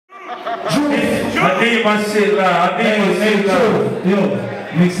I need my shit loud. I need my shit loud. Yo,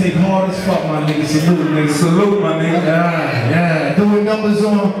 mixtape hard as fuck, my nigga. Salute, nigga. Salute, my nigga. Yeah. Doing numbers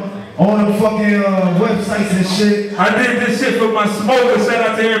on the fucking websites and shit. I did this shit for my smokers. Shout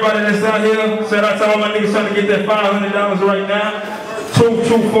out to everybody that's out here. Shout out to all my niggas trying to get that $500 right now.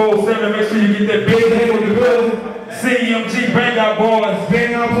 2247. Make sure you get that big head in the building. CEMG, bang out boys.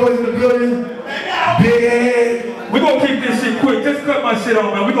 Bang out boys in the building. Big head. We gonna keep this shit quick. Just cut my shit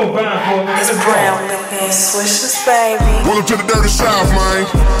on, man. We gonna vibe for it. It's brown milk and Swishers, baby. Welcome to the dirty South, man.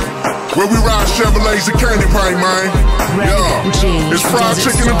 Where we ride Chevrolets and candy paint, man. Yeah. It's fried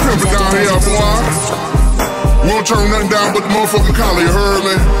chicken and pimpin' down here, boy. We don't turn nothing down but the motherfucking collar, you heard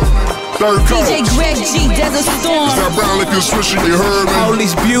me? Third coat. DJ Greg G, Desert Storm. It's that brown liquor swisher, you heard me? All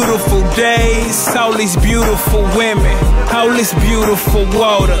these beautiful days, all these beautiful women, all this beautiful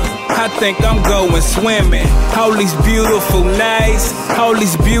water. I think I'm going swimming. All these beautiful nights, all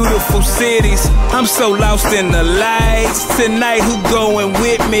these beautiful cities. I'm so lost in the lights. Tonight, who going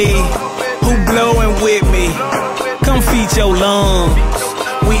with me? Who blowing with me? Come feed your lungs.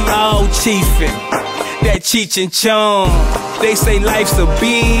 We all chiefin'. That Cheech and Chong. They say life's a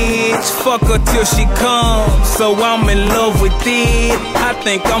bitch, fuck her till she comes. So I'm in love with it, I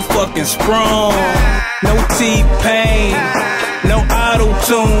think I'm fucking sprung. No T-Pain, no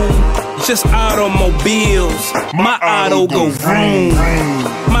auto-tune, just automobiles. My auto go vroom.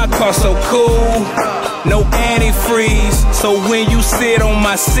 My car so cool, no antifreeze. So when you sit on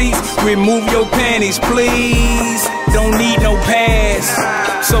my seat, remove your panties please. Don't need no pass,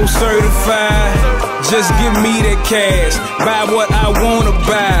 so certified. Just give me that cash, buy what I wanna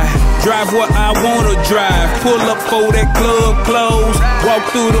buy, drive what I wanna drive, pull up for that club clothes, walk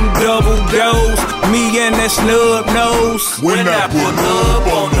through them double doors, me and that snub nose. When I put up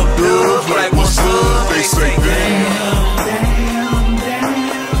on the dubs, like what's up, they say damn.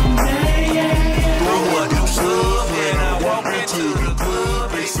 Throw a new sub and I walk into the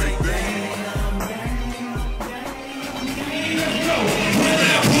club, they say damn. When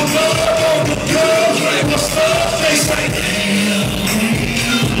I put up on the dubs, like what's up, they say